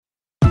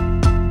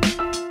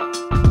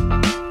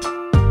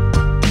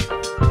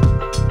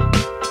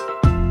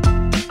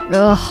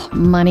Ugh,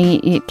 money,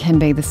 it can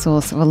be the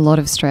source of a lot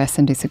of stress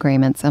and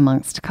disagreements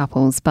amongst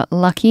couples. But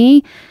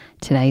lucky,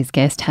 today's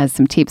guest has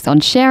some tips on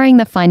sharing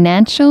the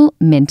financial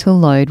mental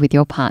load with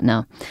your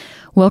partner.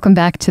 Welcome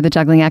back to the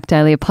Juggling Act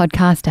Daily, a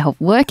podcast to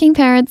help working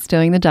parents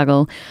doing the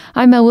juggle.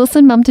 I'm Mel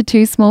Wilson, mum to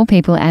 2 small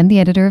people and the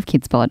editor of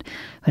KidsPod.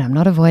 But I'm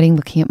not avoiding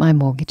looking at my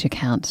mortgage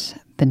account.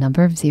 The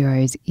number of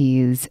zeros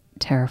is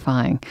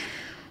terrifying.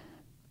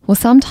 Well,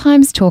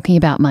 sometimes talking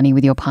about money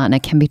with your partner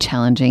can be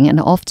challenging, and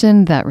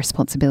often that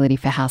responsibility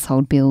for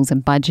household bills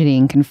and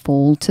budgeting can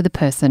fall to the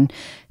person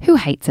who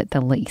hates it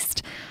the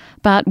least.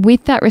 But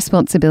with that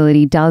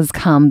responsibility does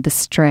come the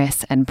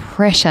stress and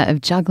pressure of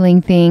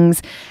juggling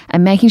things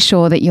and making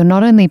sure that you're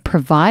not only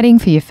providing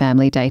for your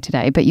family day to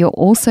day, but you're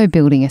also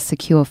building a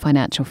secure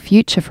financial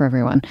future for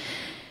everyone.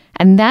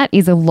 And that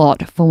is a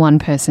lot for one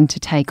person to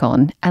take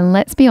on. And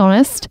let's be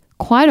honest,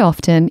 quite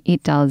often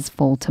it does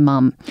fall to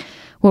mum.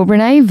 Well,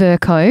 Renee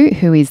Vercoe,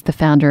 who is the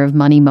founder of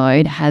Money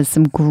Mode, has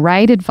some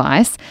great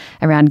advice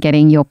around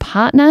getting your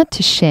partner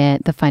to share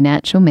the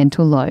financial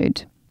mental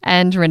load.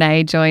 And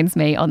Renee joins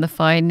me on the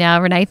phone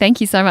now. Renee, thank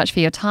you so much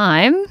for your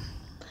time.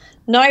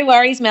 No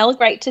worries, Mel.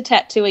 Great to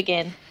chat to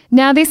again.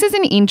 Now, this is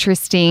an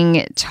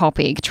interesting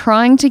topic,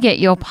 trying to get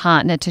your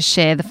partner to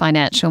share the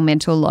financial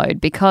mental load,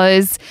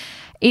 because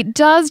it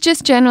does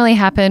just generally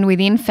happen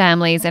within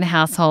families and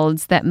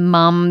households that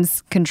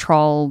mums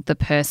control the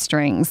purse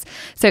strings.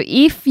 So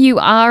if you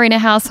are in a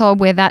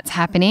household where that's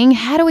happening,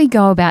 how do we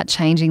go about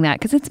changing that?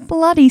 Because it's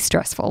bloody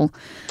stressful.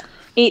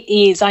 It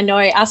is. I know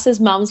us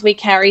as mums, we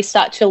carry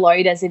such a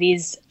load as it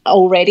is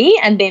already,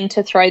 and then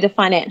to throw the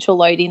financial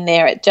load in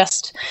there, it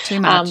just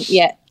too much.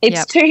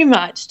 It's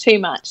too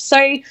much.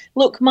 So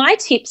look, my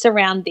tips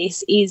around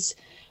this is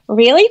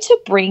really to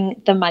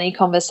bring the money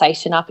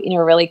conversation up in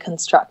a really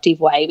constructive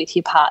way with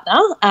your partner.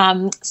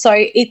 So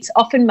it's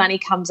often money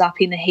comes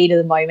up in the heat of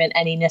the moment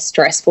and in a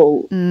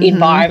stressful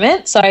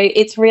environment. So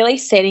it's really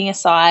setting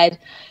aside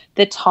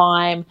the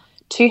time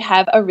to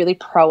have a really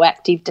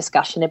proactive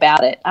discussion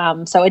about it.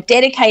 So a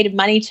dedicated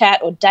money chat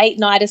or date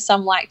night, as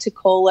some like to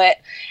call it.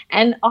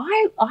 And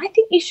I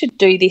think you should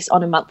do this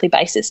on a monthly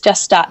basis.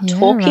 Just start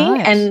talking.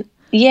 Right.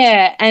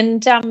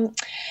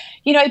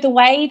 You know, the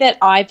way that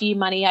I view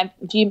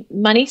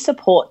money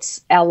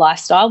supports our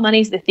lifestyle.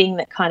 Money's the thing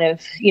that kind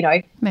of,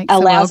 makes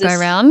allows the world us go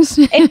round.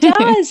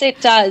 It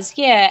does,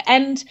 yeah.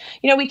 And,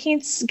 we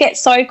can get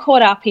so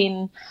caught up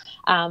in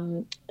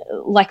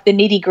like the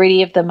nitty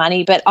gritty of the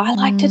money, but I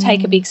like to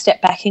take a big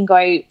step back and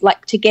go,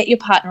 like, to get your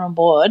partner on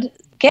board,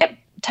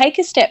 take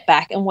a step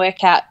back and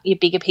work out your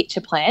bigger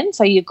picture plan.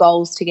 So your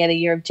goals together,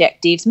 your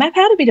objectives, map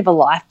out a bit of a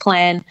life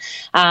plan.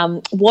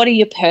 What are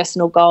your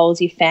personal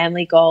goals, your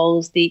family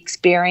goals, the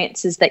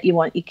experiences that you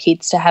want your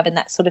kids to have and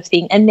that sort of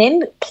thing. And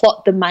then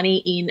plot the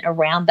money in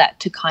around that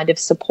to kind of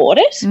support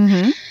it.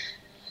 Mm-hmm.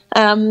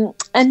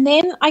 And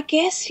then I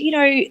guess,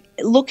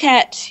 look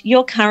at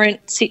your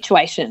current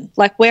situation.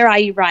 Like, where are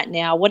you right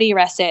now? What are your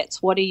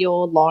assets? What are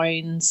your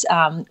loans?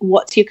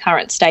 What's your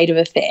current state of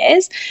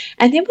affairs?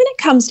 And then when it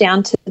comes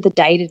down to the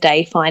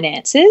day-to-day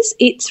finances,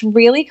 it's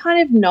really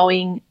kind of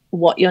knowing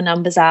what your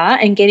numbers are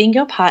and getting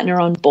your partner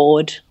on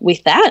board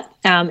with that,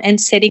 and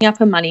setting up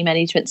a money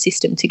management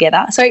system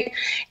together. So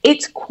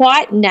it's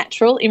quite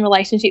natural in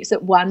relationships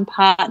that one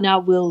partner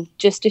will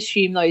just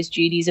assume those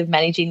duties of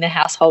managing the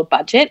household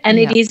budget. And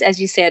it is, as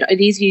you said, it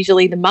is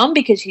usually the mum,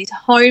 because she's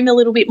home a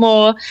little bit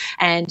more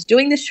and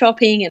doing the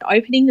shopping and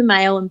opening the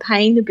mail and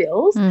paying the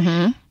bills.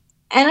 Mm-hmm.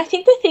 And I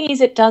think the thing is,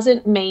 it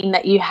doesn't mean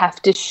that you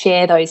have to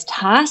share those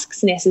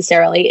tasks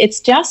necessarily. It's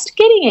just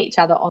getting each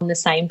other on the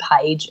same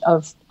page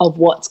of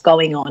what's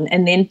going on,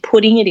 and then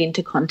putting it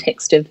into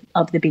context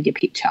of the bigger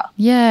picture.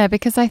 Yeah,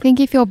 because I think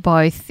if you're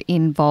both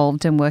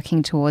involved and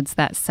working towards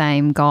that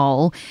same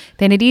goal,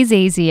 then it is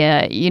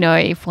easier,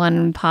 if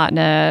one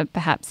partner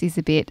perhaps is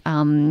a bit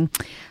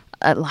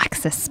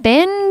likes to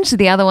spend,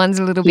 the other one's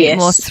a little bit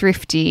more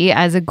thrifty,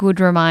 as a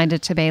good reminder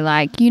to be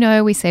like,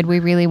 we said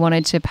we really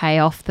wanted to pay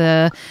off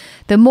the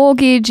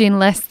mortgage in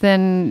less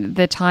than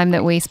the time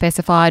that we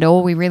specified,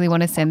 or we really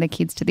want to send the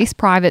kids to this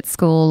private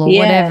school, or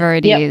whatever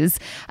it is.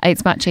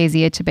 It's much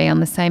easier to be on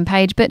the same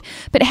page. But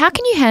how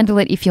can you handle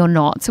it if you're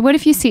not? So what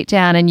if you sit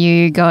down and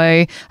you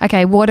go,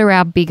 okay, what are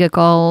our bigger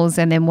goals,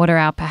 and then what are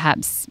our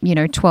perhaps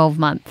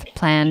 12-month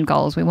plan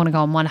goals? We want to go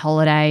on one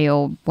holiday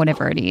or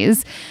whatever it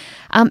is.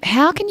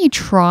 How can you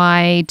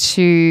try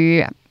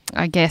to,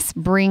 I guess,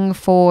 bring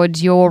forward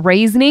your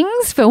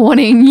reasonings for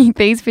wanting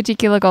these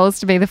particular goals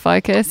to be the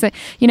focus?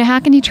 How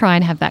can you try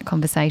and have that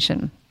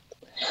conversation?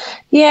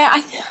 Yeah,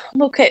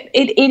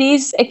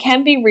 it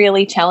can be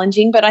really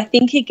challenging, but I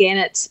think, again,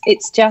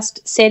 it's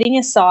just setting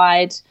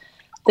aside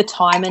the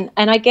time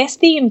and I guess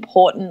the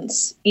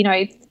importance,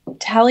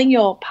 telling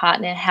your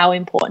partner how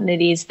important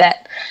it is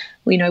that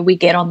we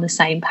get on the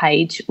same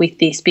page with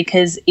this,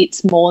 because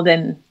it's more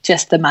than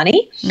just the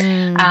money.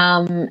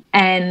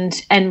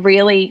 And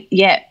really,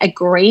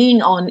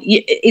 agreeing on,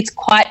 it's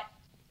quite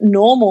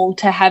normal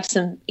to have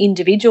some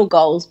individual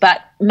goals,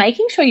 but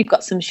making sure you've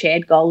got some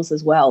shared goals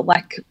as well,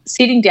 like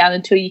sitting down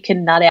until you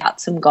can nut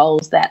out some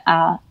goals that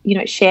are,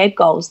 shared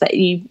goals that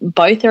you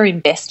both are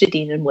invested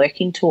in and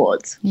working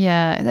towards.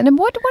 Yeah. And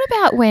what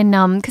about when,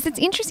 because it's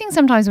interesting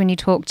sometimes when you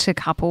talk to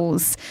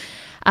couples,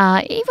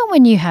 even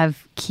when you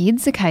have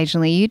kids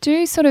occasionally, you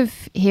do sort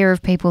of hear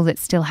of people that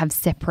still have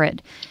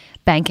separate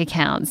bank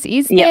accounts.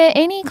 Is there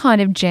any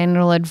kind of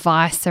general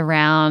advice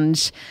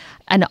around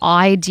an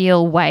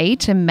ideal way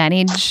to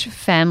manage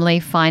family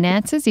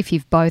finances if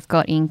you've both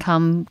got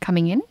income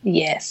coming in?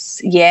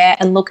 Yes. Yeah.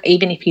 And look,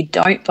 even if you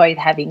don't both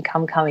have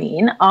income coming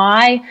in,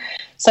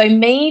 so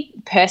me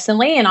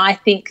personally, and I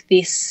think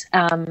this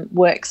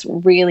works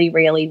really,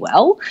 really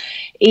well,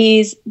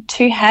 is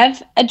to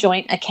have a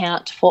joint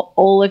account for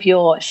all of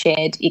your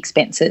shared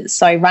expenses.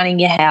 So running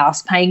your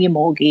house, paying your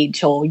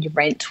mortgage or your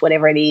rent,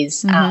 whatever it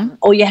is,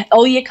 all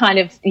your kind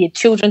of your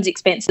children's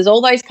expenses,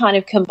 all those kind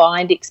of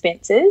combined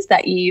expenses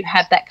that you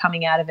have that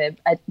coming out of a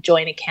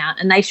joint account.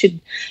 And they should,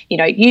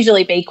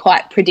 usually be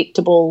quite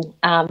predictable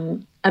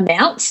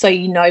amounts, so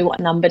you know what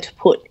number to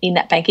put in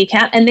that bank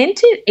account, and then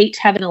to each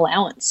have an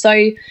allowance. So,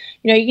 you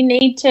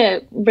need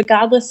to,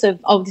 regardless of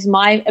this is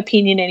my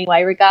opinion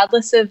anyway,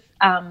 regardless of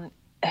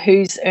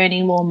who's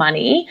earning more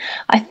money,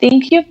 I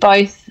think you're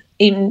both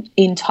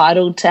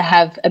entitled to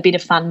have a bit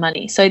of fun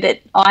money. So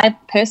that I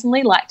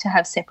personally like to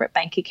have separate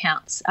bank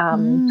accounts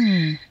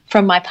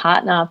from my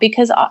partner,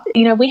 because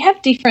we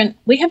have different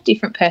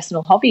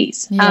personal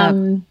hobbies.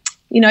 Yeah.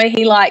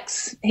 He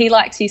likes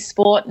his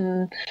sport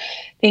and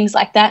things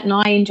like that, and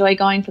I enjoy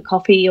going for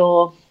coffee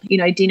or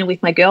dinner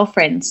with my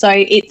girlfriend. So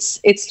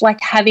it's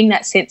like having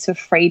that sense of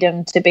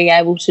freedom to be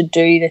able to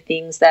do the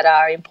things that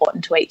are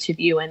important to each of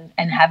you and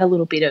have a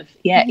little bit of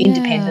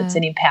independence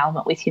and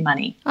empowerment with your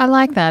money. I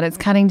like that. It's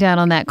cutting down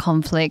on that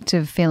conflict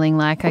of feeling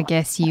like, I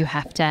guess, you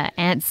have to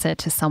answer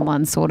to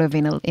someone sort of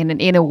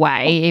in a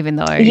way, even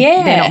though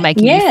they're not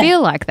making you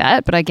feel like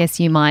that. But I guess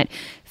you might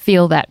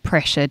feel that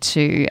pressure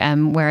too.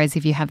 Whereas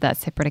if you have that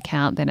separate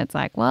account, then it's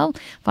like, well,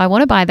 if I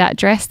want to buy that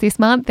dress this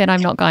month, then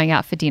I'm not going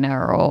out for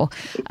dinner or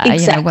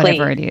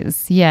whatever it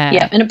is. Yeah.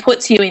 Yeah, and it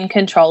puts you in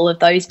control of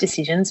those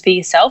decisions for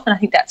yourself. And I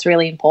think that's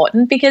really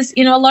important because,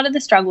 a lot of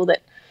the struggle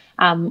that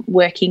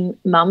working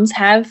mums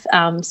have,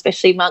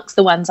 especially amongst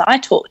the ones I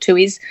talk to,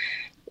 is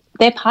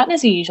their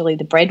partners are usually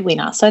the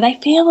breadwinner. So they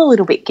feel a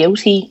little bit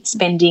guilty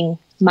spending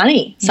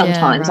money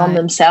sometimes on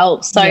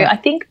themselves. So I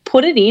think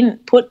put it in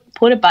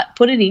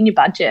your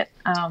budget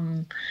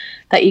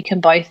that you can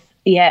both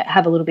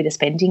have a little bit of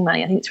spending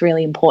money. I think it's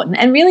really important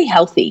and really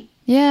healthy.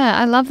 Yeah,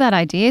 I love that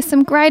idea.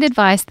 Some great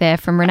advice there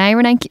from Renee.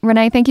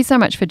 Renee, thank you so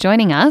much for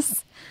joining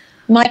us.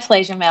 My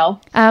pleasure, Mel.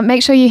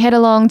 Make sure you head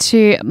along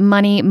to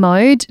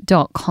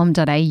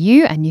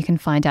moneymode.com.au and you can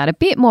find out a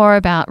bit more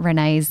about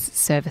Renee's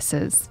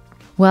services.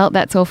 Well,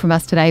 that's all from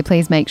us today.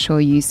 Please make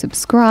sure you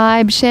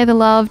subscribe, share the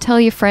love, tell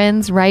your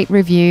friends, rate,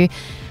 review.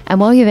 And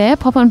while you're there,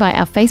 pop on by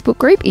our Facebook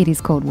group. It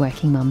is called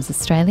Working Mums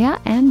Australia,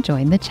 and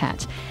join the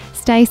chat.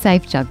 Stay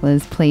safe,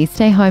 jugglers. Please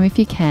stay home if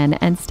you can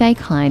and stay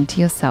kind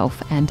to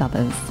yourself and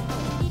others.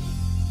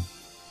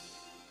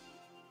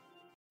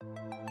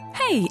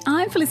 Hey,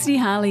 I'm Felicity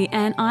Harley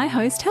and I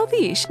host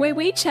Healthyish, where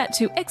we chat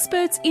to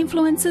experts,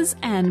 influencers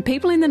and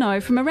people in the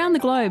know from around the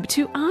globe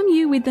to arm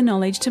you with the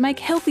knowledge to make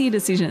healthier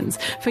decisions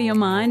for your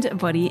mind,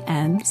 body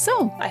and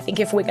soul. I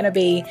think if we're going to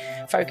be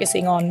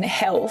focusing on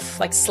health,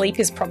 like sleep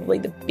is probably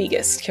the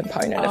biggest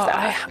component of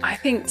that. I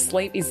think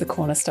sleep is the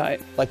cornerstone.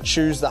 Like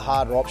choose the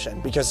harder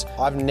option, because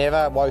I've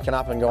never woken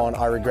up and gone,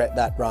 I regret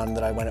that run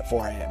that I went at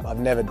 4 a.m. I've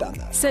never done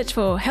that. Search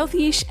for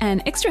Healthyish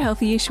and Extra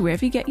Healthyish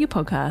wherever you get your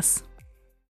podcasts.